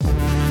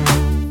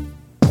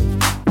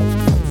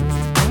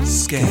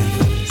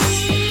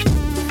Scandalous,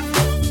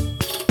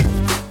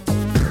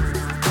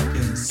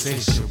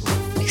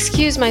 insatiable.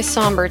 Excuse my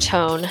somber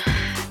tone.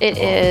 It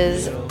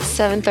is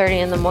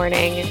 7:30 in the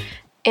morning,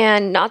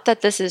 and not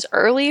that this is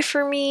early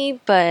for me,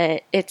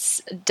 but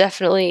it's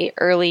definitely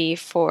early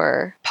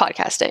for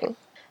podcasting.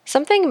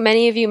 Something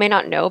many of you may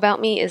not know about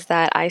me is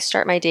that I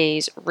start my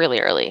days really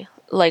early.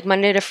 Like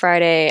Monday to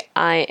Friday,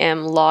 I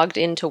am logged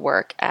into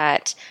work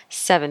at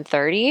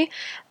 7:30,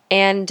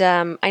 and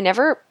I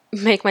never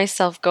make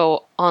myself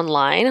go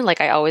online. Like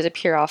I always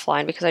appear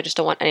offline because I just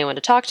don't want anyone to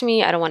talk to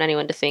me. I don't want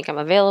anyone to think I'm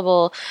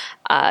available.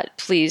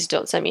 Please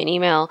don't send me an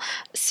email.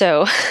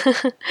 So,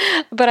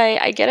 but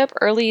I get up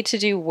early to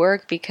do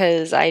work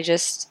because I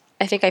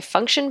think I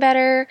function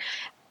better.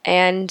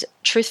 And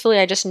truthfully,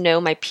 I just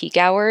know my peak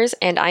hours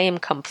and I am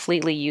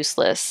completely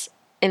useless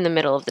in the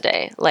middle of the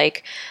day.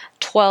 Like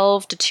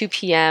 12 to 2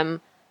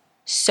 p.m.,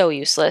 so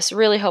useless.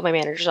 Really hope my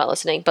manager's not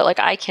listening, but like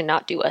I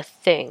cannot do a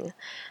thing.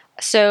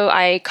 So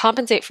I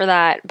compensate for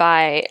that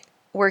by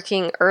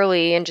working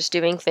early and just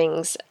doing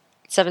things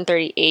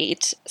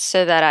 7:38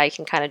 so that I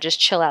can kind of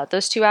just chill out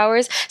those 2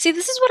 hours. See,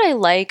 this is what I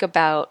like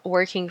about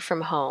working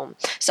from home.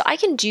 So I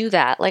can do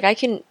that. Like I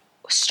can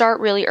start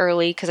really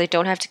early because I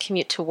don't have to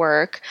commute to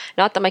work.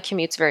 Not that my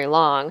commute's very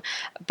long,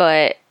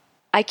 but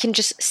I can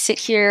just sit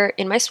here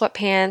in my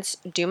sweatpants,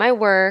 do my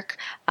work,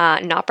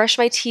 not brush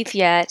my teeth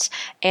yet,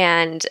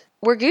 and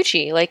we're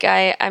Gucci. Like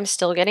I'm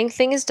still getting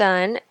things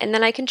done, and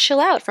then I can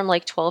chill out from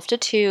like 12 to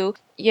 2,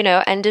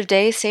 end of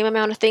day, same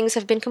amount of things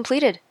have been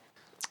completed.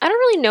 I don't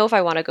really know if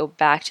I want to go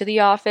back to the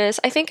office.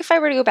 I think if I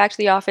were to go back to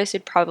the office,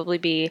 it'd probably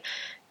be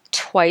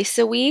twice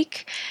a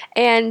week.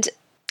 And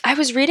I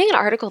was reading an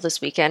article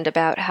this weekend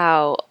about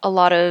how a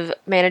lot of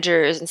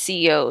managers and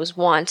CEOs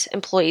want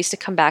employees to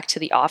come back to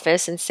the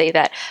office and say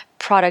that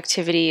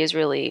productivity is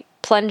really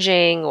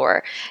plunging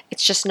or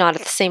it's just not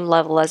at the same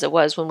level as it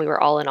was when we were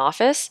all in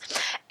office.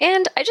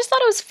 And I just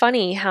thought it was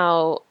funny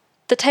how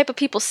the type of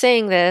people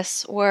saying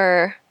this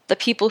were the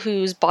people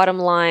whose bottom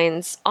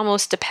lines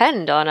almost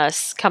depend on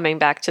us coming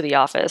back to the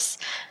office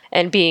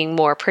and being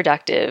more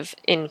productive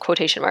in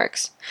quotation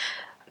marks.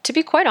 To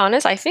be quite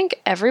honest, I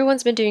think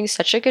everyone's been doing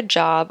such a good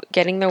job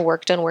getting their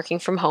work done working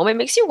from home. It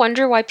makes you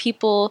wonder why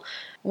people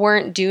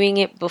weren't doing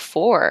it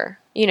before.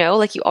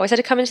 Like you always had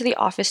to come into the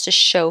office to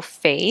show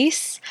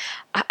face.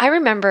 I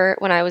remember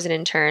when I was an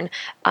intern,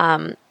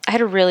 I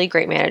had a really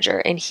great manager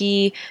and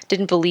he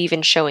didn't believe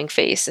in showing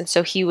face. And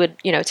so he would,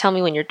 tell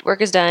me when your work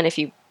is done, if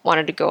you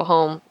wanted to go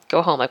home.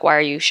 Like, why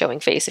are you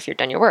showing face if you're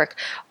done your work?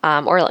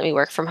 Or let me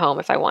work from home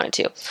if I wanted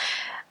to.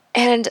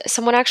 And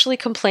someone actually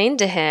complained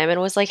to him and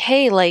was like,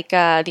 hey,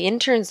 the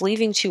intern's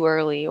leaving too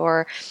early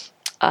or,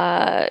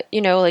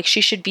 like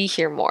she should be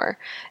here more.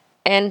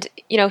 And,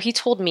 he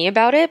told me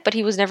about it, but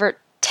he was never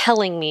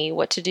telling me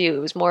what to do. It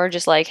was more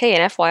just like, hey,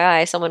 an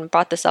FYI, someone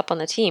brought this up on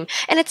the team.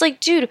 And it's like,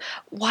 dude,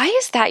 why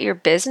is that your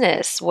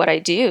business, what I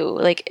do?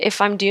 Like,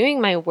 if I'm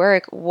doing my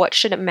work, what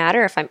should it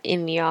matter if I'm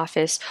in the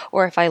office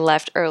or if I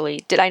left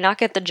early? Did I not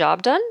get the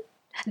job done?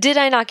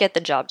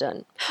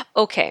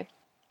 Okay.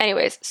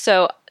 Anyways,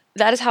 so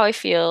that is how I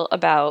feel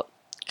about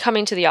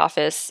coming to the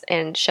office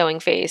and showing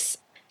face.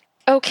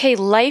 Okay,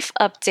 life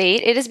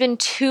update. It has been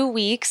 2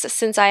 weeks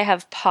since I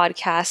have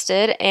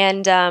podcasted,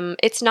 and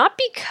it's not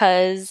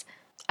because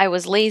I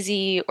was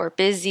lazy or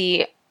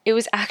busy. It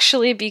was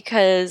actually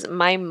because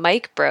my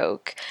mic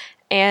broke,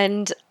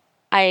 and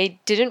I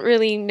didn't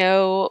really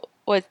know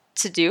what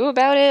to do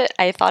about it.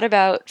 I thought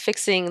about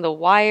fixing the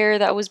wire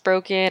that was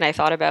broken. I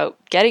thought about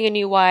getting a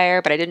new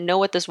wire, but I didn't know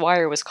what this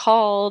wire was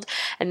called.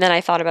 And then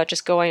I thought about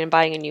just going and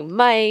buying a new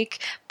mic,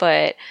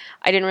 but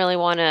I didn't really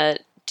want to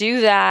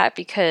do that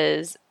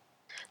because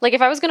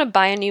if I was going to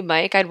buy a new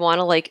mic, I'd want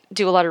to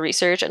do a lot of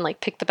research and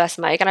pick the best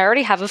mic. And I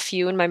already have a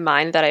few in my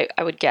mind that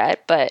I would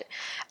get, but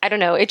I don't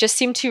know. It just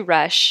seemed too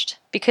rushed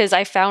because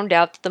I found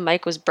out that the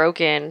mic was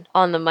broken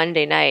on the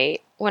Monday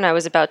night when I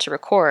was about to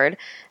record.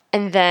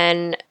 And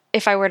then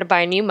if I were to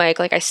buy a new mic,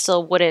 I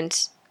still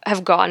wouldn't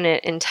have gotten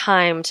it in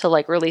time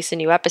to release a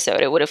new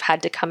episode. It would have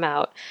had to come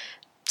out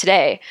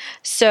today.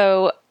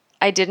 So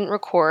I didn't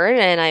record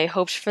and I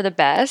hoped for the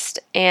best.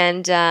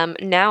 And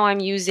now I'm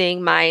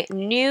using my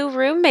new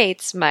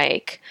roommate's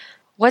mic.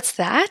 What's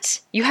that?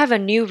 You have a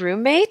new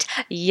roommate?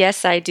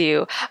 Yes, I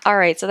do. All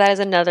right, so that is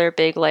another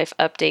big life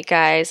update,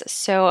 guys.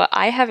 So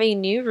I have a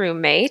new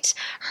roommate.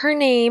 Her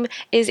name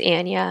is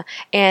Anya,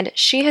 and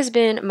she has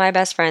been my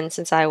best friend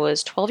since I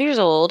was 12 years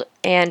old,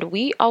 and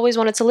we always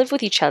wanted to live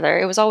with each other.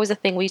 It was always a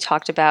thing we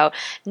talked about.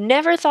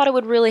 Never thought it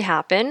would really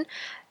happen,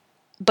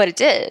 but it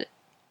did.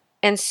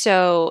 And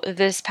so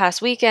this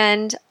past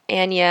weekend,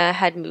 Anya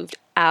had moved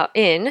out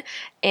in,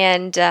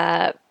 and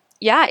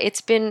it's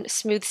been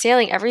smooth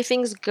sailing.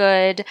 Everything's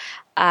good.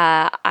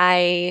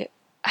 I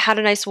had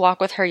a nice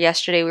walk with her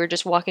yesterday. We were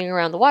just walking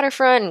around the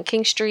waterfront and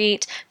King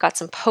Street, got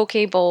some poke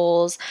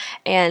bowls,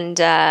 and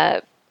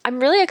I'm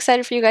really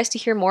excited for you guys to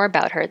hear more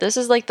about her. This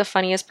is the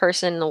funniest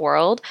person in the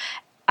world.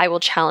 I will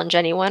challenge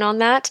anyone on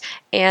that,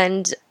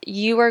 and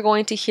you are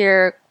going to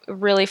hear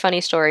really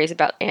funny stories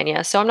about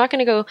Anya. So I'm not going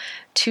to go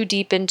too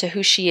deep into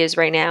who she is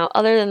right now,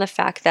 other than the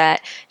fact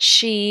that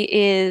she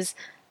is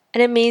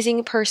an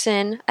amazing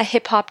person, a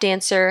hip hop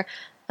dancer,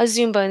 a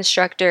Zumba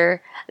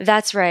instructor.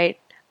 That's right.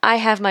 I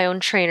have my own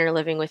trainer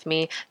living with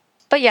me.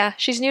 But yeah,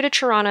 she's new to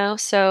Toronto,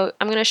 so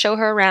I'm going to show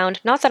her around.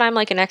 Not that I'm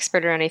like an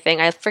expert or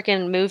anything. I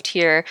freaking moved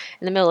here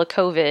in the middle of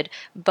COVID,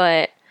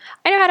 but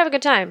I know how to have a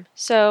good time.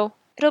 So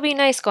it'll be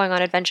nice going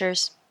on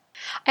adventures.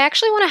 I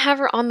actually want to have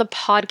her on the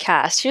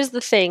podcast. Here's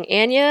the thing,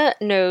 Anya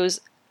knows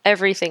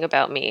everything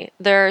about me.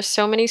 There are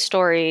so many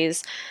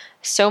stories,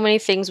 so many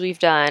things we've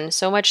done,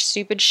 so much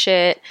stupid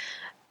shit.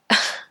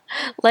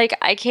 Like,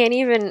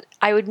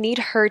 I would need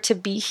her to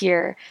be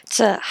here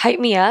to hype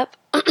me up.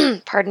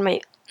 Pardon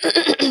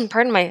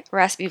my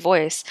raspy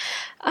voice.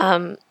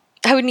 I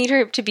would need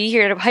her to be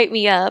here to hype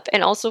me up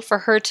and also for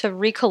her to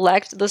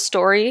recollect the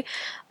story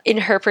in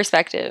her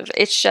perspective.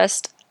 It's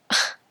just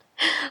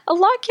a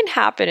lot can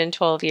happen in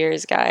 12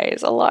 years,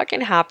 guys. A lot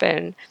can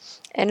happen.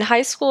 And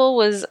high school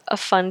was a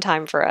fun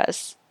time for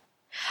us.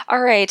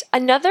 All right,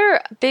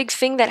 another big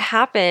thing that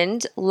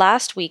happened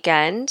last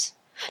weekend,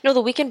 no,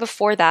 the weekend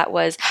before that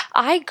was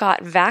I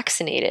got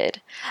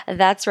vaccinated.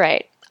 That's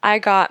right. I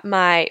got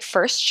my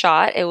first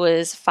shot. It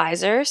was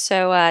Pfizer,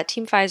 so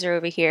Team Pfizer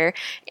over here.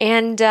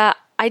 And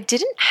I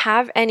didn't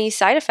have any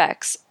side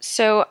effects.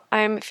 So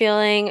I'm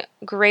feeling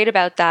great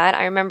about that.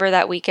 I remember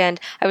that weekend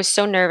I was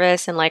so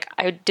nervous and like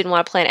I didn't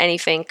want to plan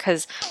anything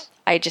because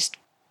I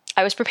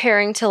was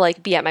preparing to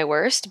like be at my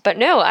worst. But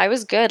no, I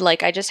was good.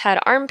 Like I just had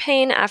arm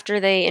pain after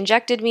they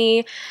injected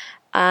me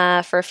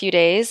for a few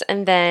days.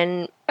 And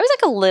then I was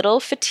like a little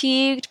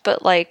fatigued,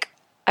 but like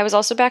I was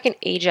also back in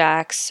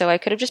Ajax, so I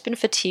could have just been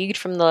fatigued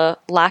from the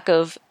lack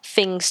of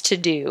things to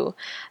do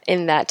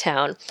in that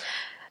town.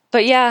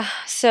 But yeah,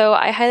 so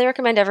I highly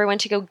recommend everyone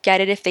to go get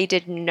it if they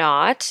did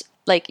not.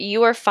 Like,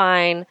 you are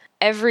fine.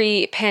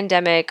 Every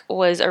pandemic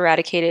was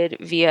eradicated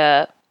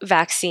via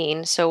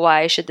vaccine, so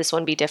why should this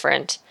one be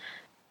different?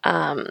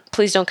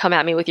 Please don't come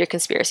at me with your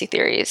conspiracy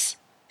theories.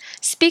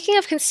 Speaking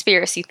of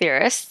conspiracy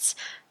theorists,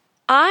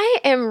 I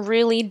am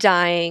really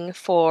dying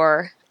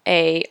for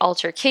a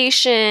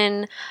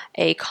altercation,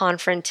 a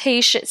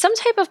confrontation, some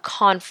type of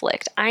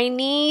conflict. I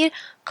need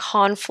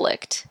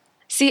conflict.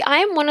 See, I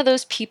am one of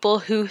those people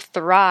who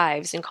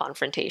thrives in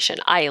confrontation.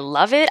 I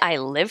love it. I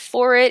live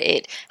for it.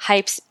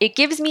 It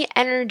gives me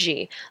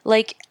energy.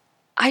 Like,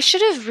 I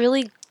should have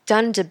really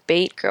done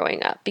debate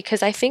growing up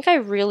because I think I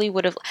really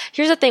would have.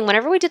 Here's the thing,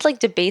 whenever we did like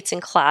debates in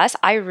class,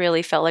 I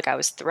really felt like I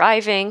was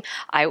thriving.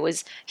 I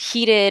was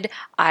heated.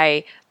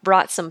 I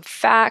brought some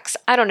facts.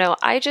 I don't know.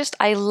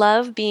 I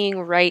love being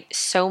right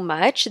so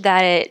much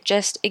that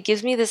it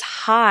gives me this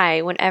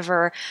high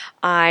whenever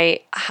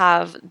I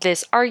have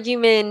this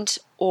argument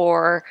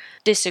or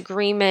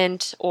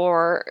disagreement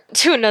or,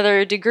 to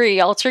another degree,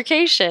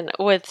 altercation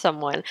with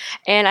someone.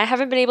 And I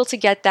haven't been able to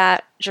get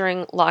that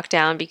during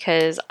lockdown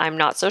because I'm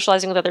not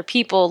socializing with other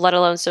people, let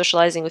alone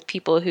socializing with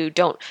people who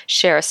don't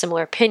share a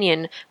similar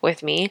opinion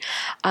with me.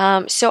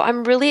 So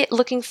I'm really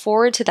looking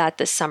forward to that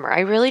this summer.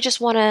 I really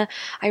just want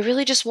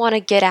to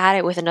get at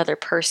it with another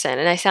person.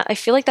 And I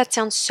feel like that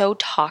sounds so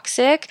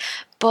toxic,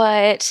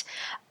 but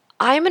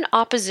I'm an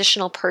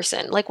oppositional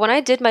person. Like when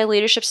I did my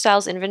leadership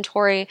styles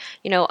inventory,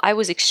 I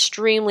was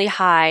extremely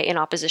high in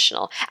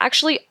oppositional.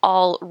 Actually,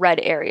 all red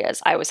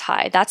areas I was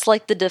high. That's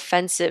like the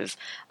defensive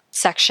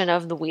section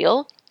of the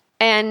wheel.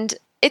 And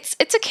it's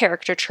a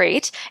character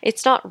trait.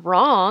 It's not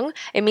wrong.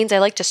 It means I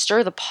like to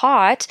stir the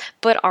pot,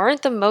 but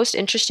aren't the most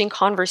interesting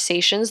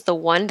conversations the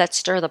one that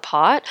stir the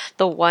pot,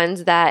 the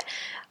ones that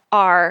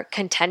are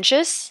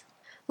contentious?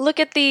 Look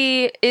at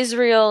the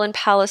Israel and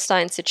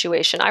Palestine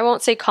situation. I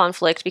won't say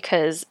conflict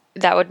because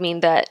that would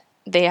mean that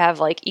they have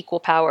like equal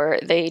power.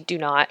 They do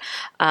not.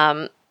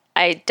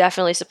 I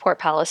definitely support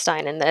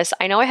Palestine in this.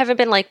 I know I haven't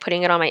been like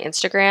putting it on my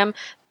Instagram,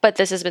 but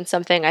this has been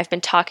something I've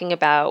been talking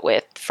about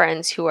with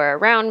friends who are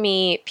around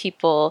me,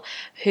 people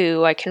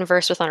who I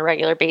converse with on a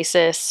regular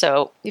basis.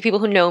 So the people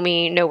who know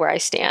me know where I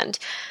stand.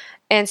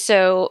 And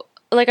so,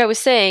 like I was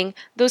saying,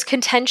 those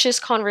contentious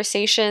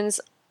conversations,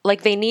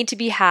 like they need to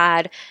be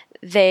had.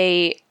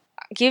 They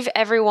give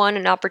everyone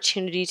an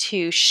opportunity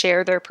to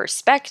share their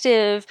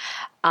perspective,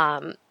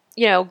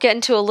 get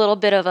into a little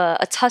bit of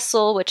a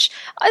tussle, which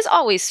is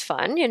always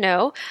fun,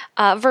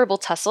 verbal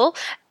tussle.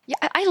 Yeah,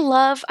 I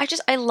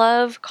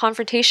love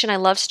confrontation. I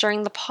love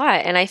stirring the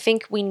pot. And I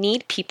think we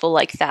need people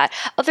like that.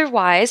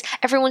 Otherwise,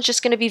 everyone's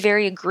just going to be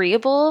very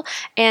agreeable.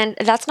 And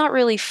that's not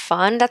really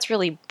fun. That's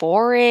really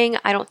boring.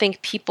 I don't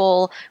think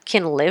people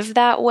can live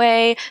that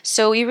way.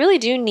 So you really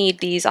do need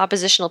these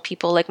oppositional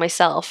people like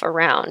myself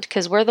around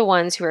because we're the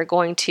ones who are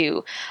going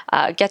to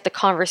get the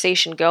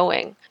conversation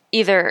going,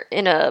 either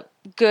in a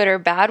good or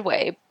bad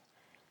way.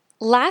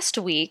 Last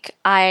week,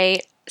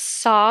 I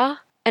saw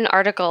an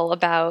article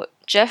about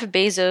Jeff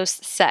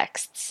Bezos'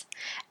 sexts.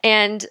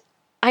 And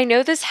I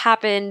know this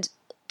happened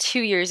 2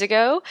 years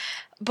ago,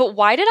 but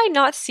why did I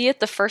not see it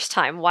the first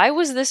time? Why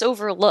was this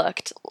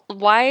overlooked?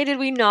 Why did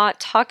we not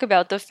talk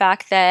about the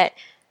fact that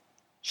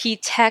he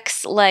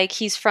texts like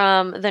he's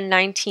from the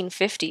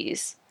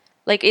 1950s?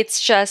 Like,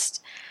 it's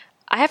just,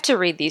 I have to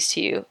read these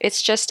to you.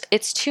 It's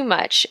too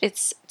much.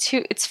 It's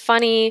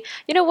funny.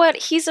 You know what?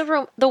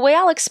 The way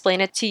I'll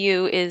explain it to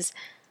you is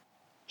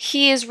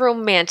he is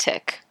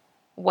romantic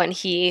when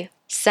he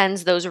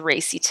sends those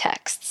racy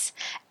texts.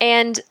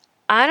 And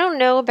I don't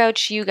know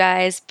about you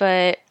guys,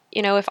 but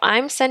if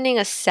I'm sending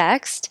a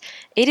sext,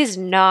 it is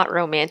not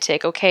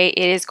romantic, okay?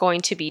 It is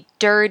going to be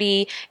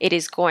dirty. It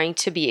is going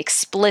to be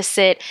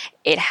explicit.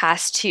 It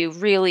has to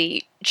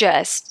really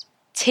just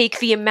take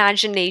the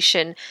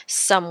imagination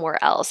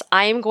somewhere else.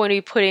 I am going to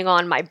be putting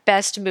on my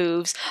best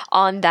moves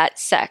on that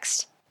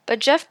sext. But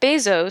Jeff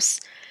Bezos,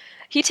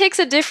 he takes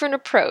a different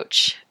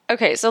approach.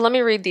 Okay, so let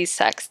me read these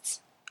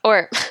sexts.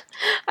 Or,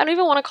 I don't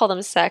even want to call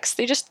them sexts.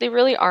 They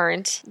really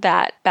aren't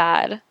that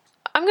bad.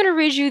 I'm going to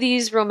read you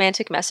these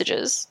romantic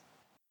messages.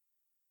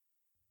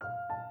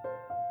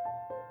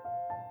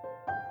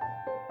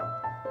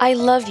 I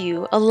love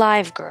you,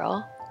 alive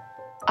girl.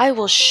 I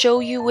will show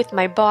you with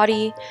my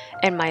body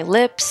and my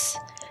lips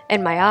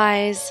and my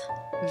eyes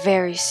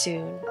very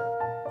soon.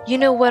 You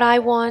know what I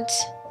want?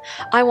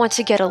 I want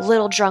to get a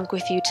little drunk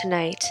with you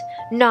tonight,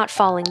 not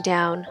falling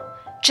down,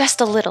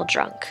 just a little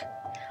drunk.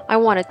 I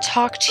want to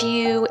talk to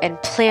you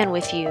and plan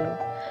with you,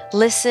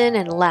 listen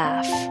and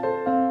laugh.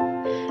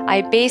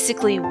 I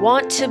basically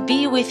want to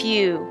be with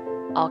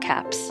you, all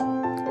caps.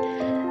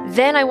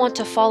 Then I want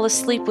to fall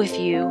asleep with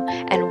you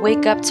and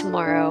wake up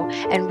tomorrow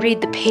and read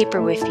the paper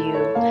with you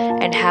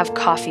and have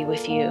coffee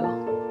with you.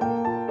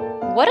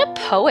 What a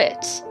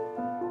poet!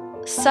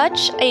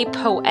 Such a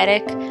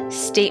poetic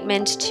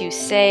statement to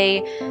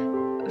say,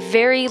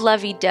 very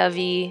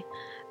lovey-dovey.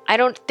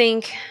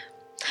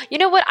 You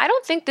know what? I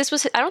don't think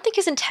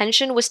his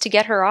intention was to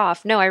get her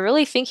off. No, I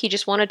really think he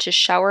just wanted to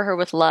shower her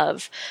with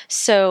love.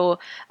 So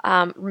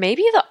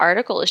maybe the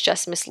article is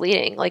just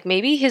misleading. Like,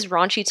 maybe his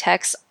raunchy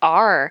texts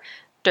are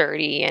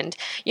dirty. And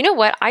you know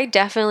what? I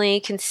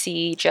definitely can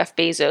see Jeff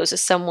Bezos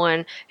as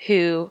someone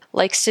who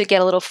likes to get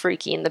a little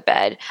freaky in the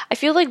bed. I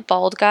feel like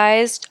bald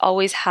guys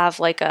always have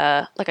like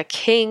a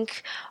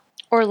kink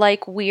or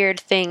like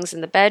weird things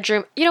in the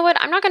bedroom. You know what?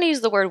 I'm not going to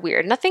use the word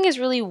weird. Nothing is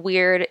really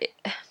weird.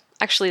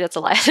 Actually, that's a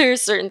lie. There's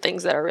certain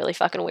things that are really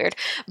fucking weird.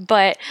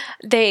 But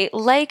they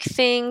like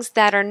things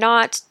that are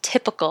not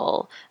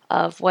typical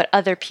of what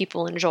other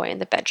people enjoy in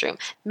the bedroom.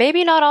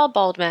 Maybe not all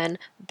bald men,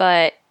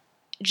 but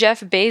Jeff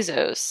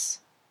Bezos,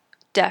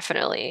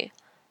 definitely.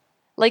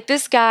 Like,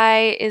 this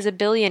guy is a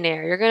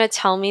billionaire. You're going to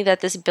tell me that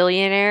this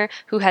billionaire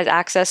who has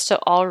access to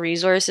all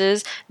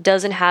resources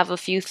doesn't have a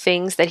few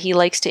things that he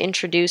likes to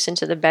introduce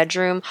into the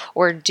bedroom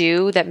or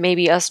do that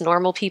maybe us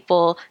normal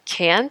people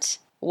can't?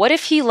 What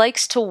if he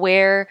likes to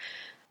wear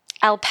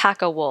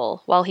alpaca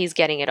wool while he's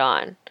getting it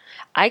on?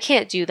 I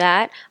can't do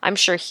that. I'm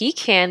sure he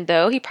can,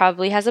 though. He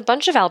probably has a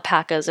bunch of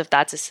alpacas if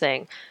that's his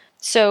thing.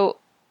 So,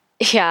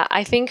 yeah,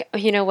 I think,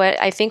 you know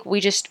what? I think we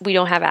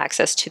don't have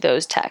access to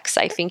those texts.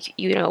 I think,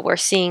 we're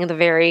seeing the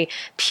very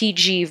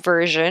PG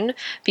version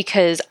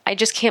because I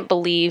just can't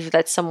believe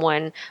that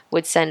someone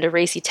would send a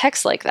racy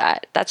text like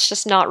that. That's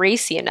just not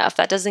racy enough.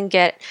 It doesn't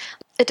get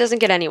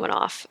anyone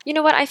off. You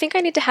know what? I think I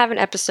need to have an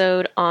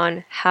episode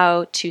on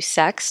how to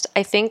sext.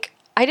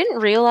 I didn't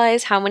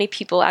realize how many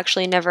people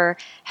actually never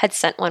had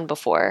sent one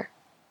before.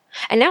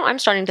 And now I'm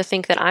starting to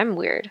think that I'm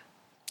weird.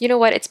 You know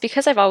what? It's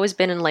because I've always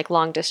been in like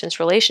long distance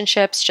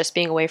relationships, just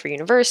being away for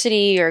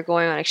university or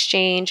going on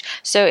exchange.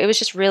 So it was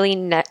just really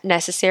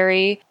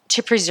necessary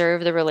to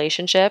preserve the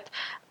relationship.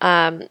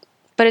 But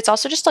it's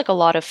also just like a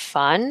lot of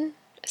fun.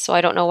 So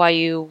I don't know why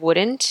you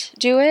wouldn't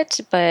do it,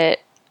 but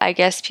I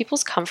guess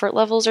people's comfort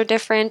levels are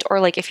different. Or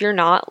like if you're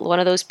not one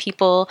of those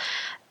people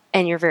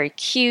and you're very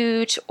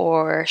cute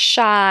or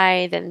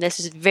shy, then this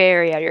is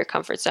very out of your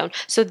comfort zone.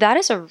 So that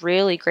is a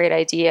really great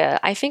idea.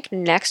 I think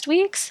next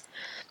week's,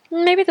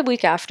 maybe the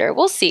week after,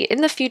 we'll see.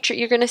 In the future,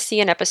 you're going to see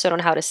an episode on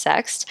how to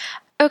sext.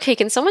 Okay,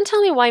 can someone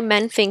tell me why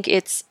men think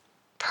it's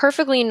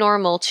perfectly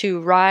normal to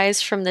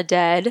rise from the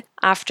dead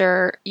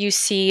after you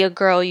see a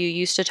girl you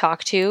used to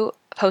talk to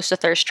post a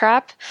thirst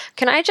trap?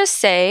 Can I just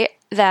say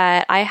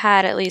that I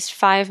had at least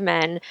 5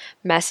 men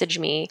message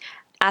me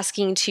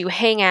asking to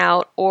hang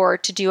out or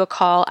to do a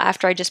call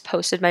after I just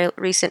posted my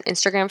recent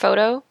Instagram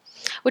photo,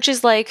 which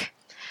is like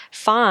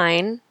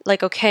fine.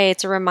 Like, okay,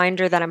 it's a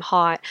reminder that I'm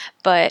hot,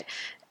 but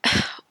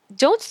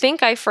don't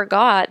think I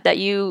forgot that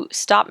you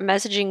stopped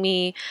messaging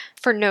me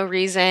for no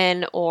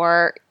reason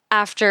or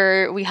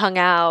after we hung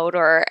out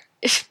or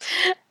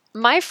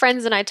my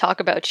friends and I talk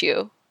about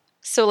you.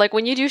 So like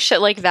when you do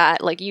shit like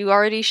that, like you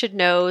already should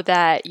know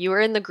that you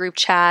were in the group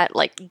chat,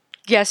 like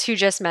guess who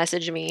just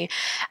messaged me?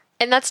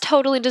 And that's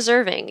totally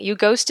deserving. You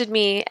ghosted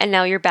me and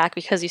now you're back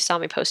because you saw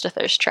me post a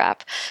thirst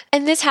trap.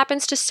 And this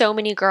happens to so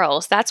many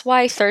girls. That's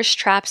why thirst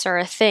traps are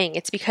a thing.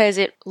 It's because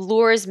it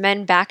lures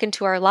men back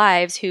into our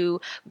lives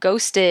who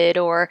ghosted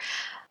or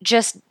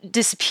just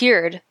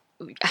disappeared.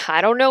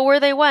 I don't know where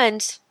they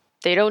went.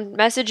 They don't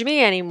message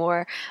me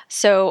anymore.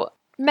 So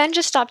men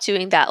just stop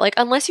doing that. Like,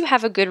 unless you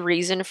have a good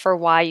reason for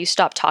why you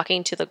stopped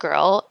talking to the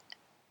girl,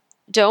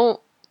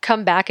 don't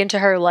come back into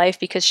her life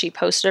because she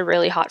posted a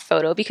really hot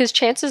photo, because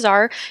chances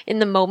are in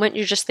the moment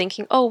you're just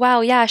thinking, oh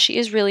wow, yeah, she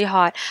is really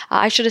hot.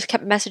 I should have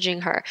kept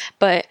messaging her.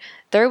 But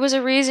there was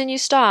a reason you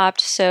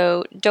stopped,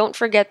 so don't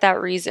forget that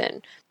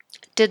reason.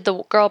 Did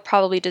the girl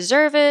probably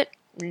deserve it?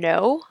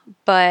 No,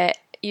 but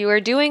you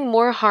are doing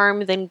more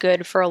harm than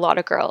good for a lot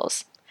of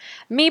girls.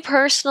 Me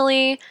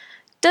personally,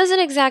 doesn't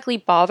exactly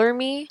bother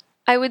me,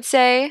 I would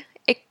say.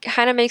 It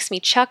kind of makes me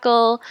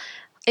chuckle.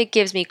 It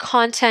gives me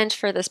content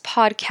for this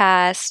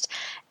podcast.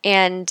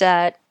 And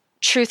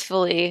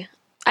truthfully,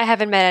 I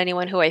haven't met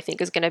anyone who I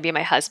think is going to be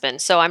my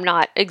husband, so I'm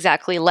not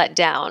exactly let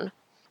down,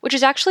 which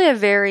is actually a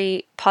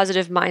very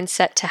positive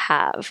mindset to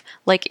have.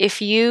 Like,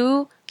 if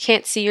you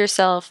can't see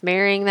yourself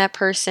marrying that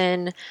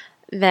person,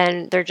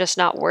 then they're just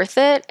not worth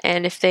it.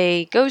 And if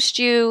they ghost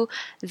you,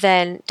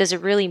 then does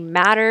it really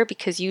matter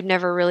because you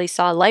never really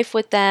saw life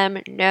with them?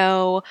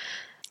 No.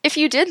 If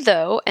you did,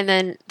 though, and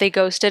then they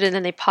ghosted and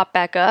then they pop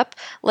back up,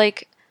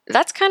 like,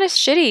 that's kind of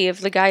shitty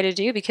of the guy to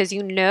do, because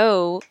you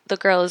know the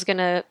girl is going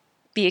to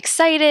be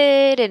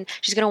excited and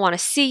she's going to want to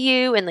see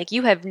you, and like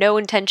you have no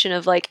intention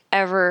of like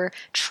ever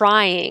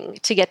trying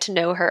to get to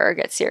know her or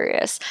get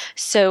serious.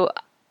 So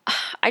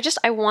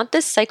I want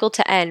this cycle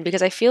to end,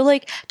 because I feel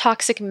like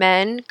toxic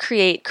men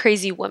create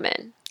crazy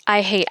women.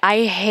 I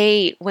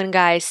hate when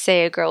guys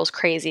say a girl's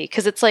crazy,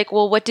 because it's like,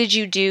 well, what did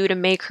you do to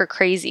make her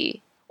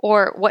crazy?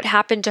 Or what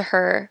happened to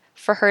her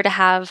for her to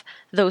have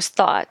those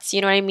thoughts? You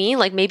know what I mean?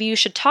 Like, maybe you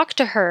should talk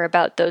to her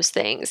about those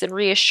things and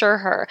reassure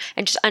her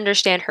and just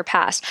understand her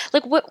past.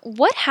 Like,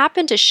 what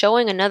happened to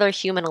showing another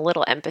human a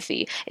little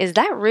empathy? Is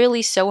that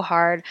really so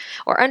hard?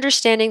 Or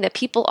understanding that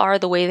people are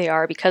the way they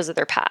are because of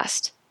their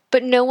past?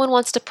 But no one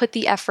wants to put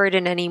the effort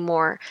in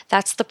anymore.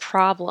 That's the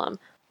problem.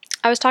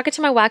 I was talking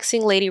to my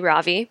waxing lady,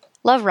 Ravi.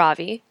 Love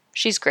Ravi.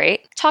 She's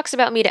great. Talks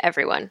about me to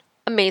everyone.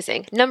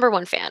 Amazing. Number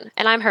one fan.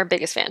 And I'm her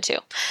biggest fan too.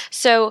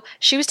 So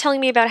she was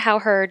telling me about how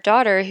her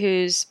daughter,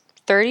 who's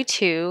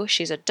 32,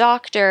 she's a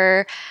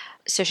doctor,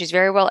 so she's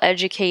very well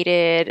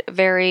educated,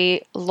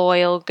 very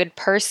loyal, good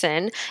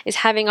person, is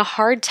having a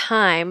hard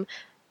time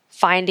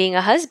finding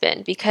a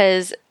husband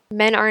because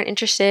men aren't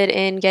interested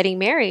in getting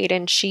married,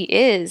 and she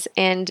is.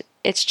 And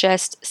it's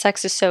just,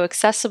 sex is so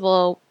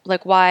accessible.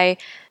 Like, why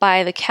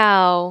buy the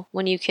cow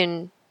when you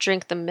can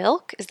drink the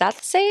milk? Is that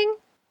the saying?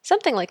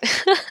 Something like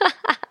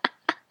that.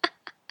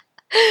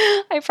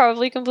 I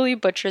probably completely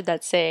butchered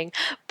that saying.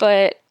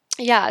 But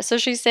yeah, so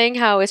she's saying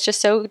how it's just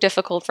so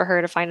difficult for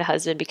her to find a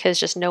husband because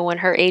just no one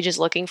her age is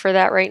looking for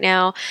that right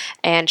now.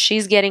 And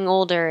she's getting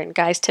older, and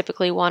guys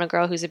typically want a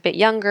girl who's a bit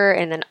younger.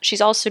 And then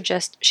she's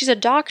a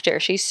doctor.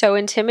 She's so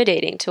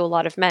intimidating to a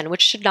lot of men,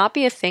 which should not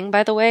be a thing,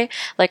 by the way.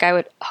 Like, I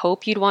would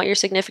hope you'd want your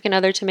significant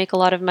other to make a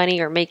lot of money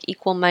or make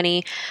equal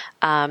money,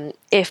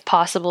 if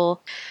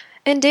possible.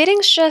 And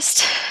dating's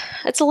just,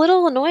 it's a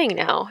little annoying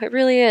now. It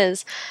really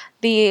is.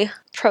 The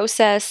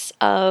process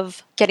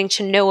of getting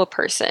to know a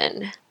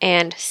person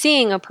and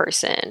seeing a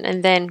person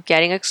and then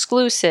getting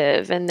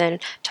exclusive and then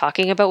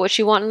talking about what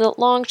you want in the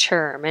long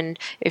term and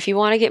if you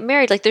want to get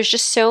married. Like, there's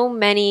just so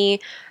many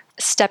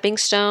stepping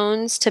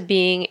stones to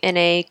being in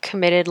a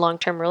committed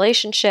long-term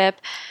relationship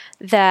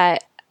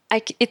that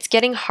it's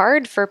getting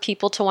hard for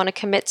people to want to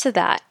commit to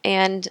that.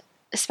 And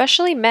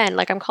especially men.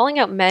 Like, I'm calling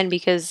out men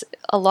because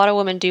a lot of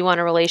women do want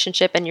a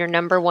relationship, and your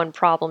number one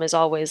problem is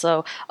always,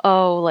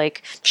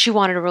 like, she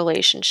wanted a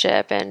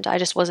relationship and I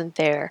just wasn't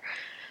there.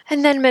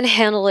 And then men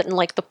handle it in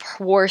like the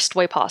worst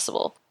way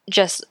possible.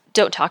 Just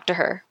don't talk to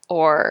her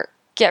or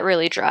get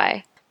really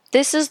dry.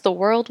 This is the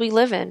world we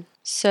live in.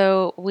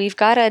 So we've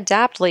got to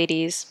adapt,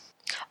 ladies.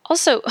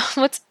 Also,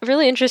 what's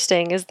really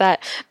interesting is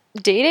that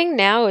dating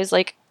now is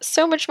like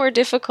so much more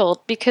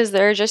difficult because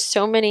there are just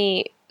so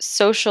many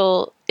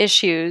social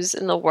issues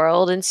in the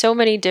world and so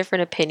many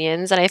different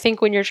opinions. And I think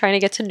when you're trying to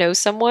get to know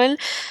someone,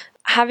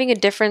 having a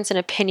difference in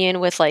opinion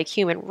with like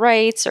human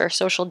rights or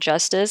social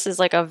justice is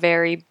like a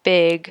very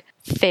big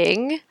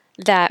thing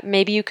that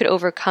maybe you could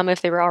overcome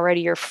if they were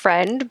already your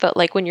friend. But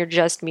like when you're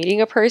just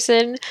meeting a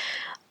person,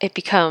 it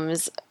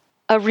becomes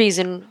a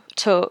reason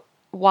to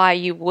why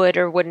you would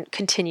or wouldn't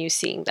continue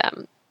seeing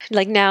them.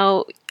 Like,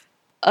 now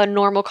a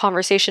normal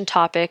conversation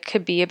topic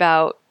could be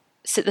about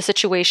the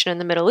situation in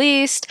the Middle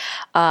East,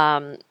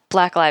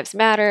 Black Lives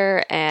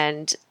Matter,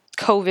 and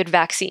COVID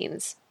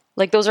vaccines.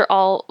 Like, those are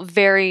all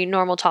very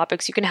normal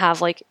topics you can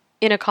have like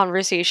in a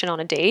conversation on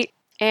a date.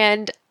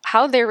 And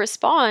how they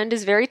respond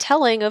is very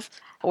telling of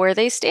where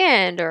they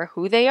stand or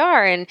who they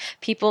are. And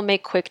people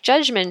make quick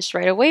judgments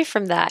right away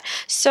from that.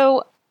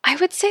 So I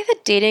would say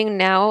that dating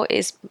now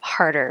is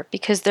harder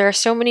because there are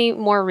so many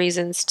more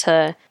reasons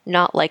to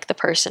not like the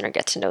person or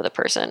get to know the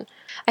person.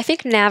 I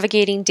think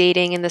navigating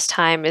dating in this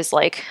time is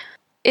like,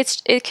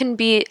 it can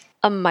be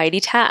a mighty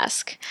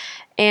task.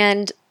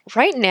 And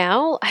right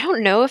now, I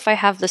don't know if I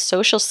have the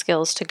social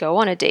skills to go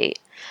on a date.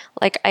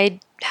 Like,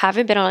 I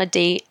haven't been on a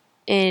date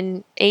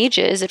in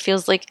ages. It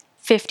feels like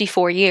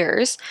 54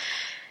 years.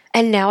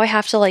 And now I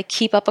have to like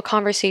keep up a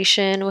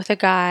conversation with a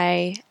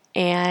guy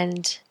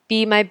and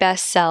be my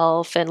best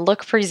self and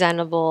look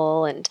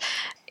presentable. And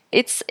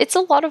it's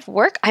a lot of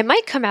work. I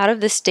might come out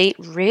of this date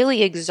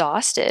really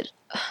exhausted.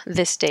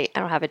 This date, I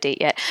don't have a date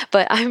yet,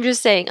 but I'm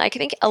just saying, I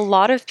think a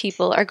lot of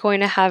people are going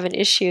to have an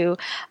issue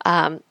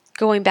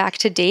going back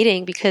to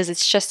dating because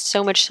it's just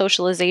so much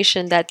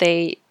socialization that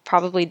they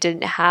probably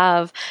didn't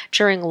have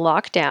during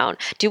lockdown.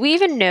 Do we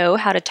even know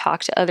how to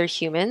talk to other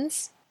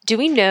humans? Do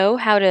we know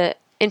how to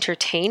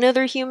entertain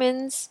other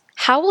humans?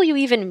 How will you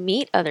even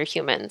meet other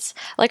humans?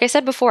 Like I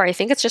said before, I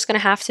think it's just going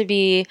to have to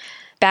be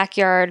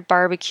backyard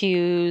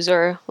barbecues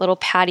or little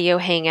patio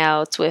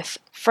hangouts with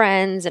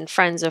friends and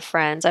friends of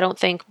friends. I don't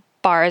think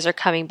bars are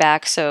coming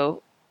back,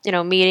 so,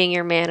 meeting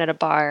your man at a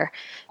bar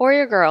or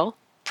your girl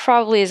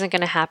probably isn't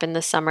going to happen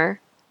this summer.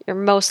 You're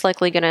most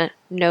likely going to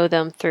know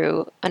them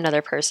through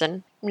another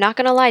person. I'm not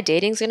going to lie,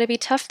 dating's going to be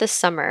tough this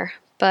summer,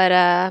 but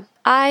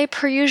I,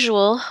 per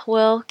usual,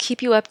 will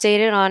keep you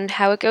updated on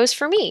how it goes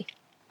for me.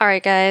 All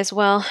right, guys.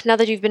 Well, now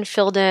that you've been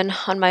filled in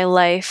on my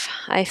life,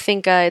 I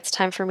think it's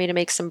time for me to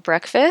make some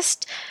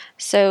breakfast.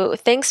 So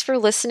thanks for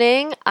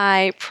listening.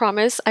 I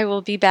promise I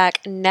will be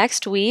back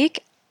next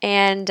week,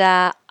 and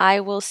I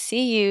will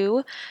see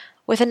you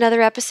with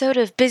another episode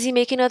of Busy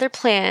Making Other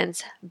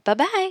Plans.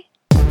 Bye-bye.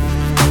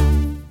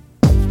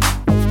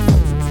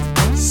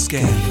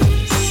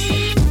 Scandalous.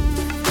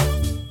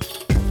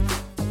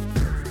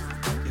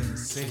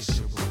 Insatiable.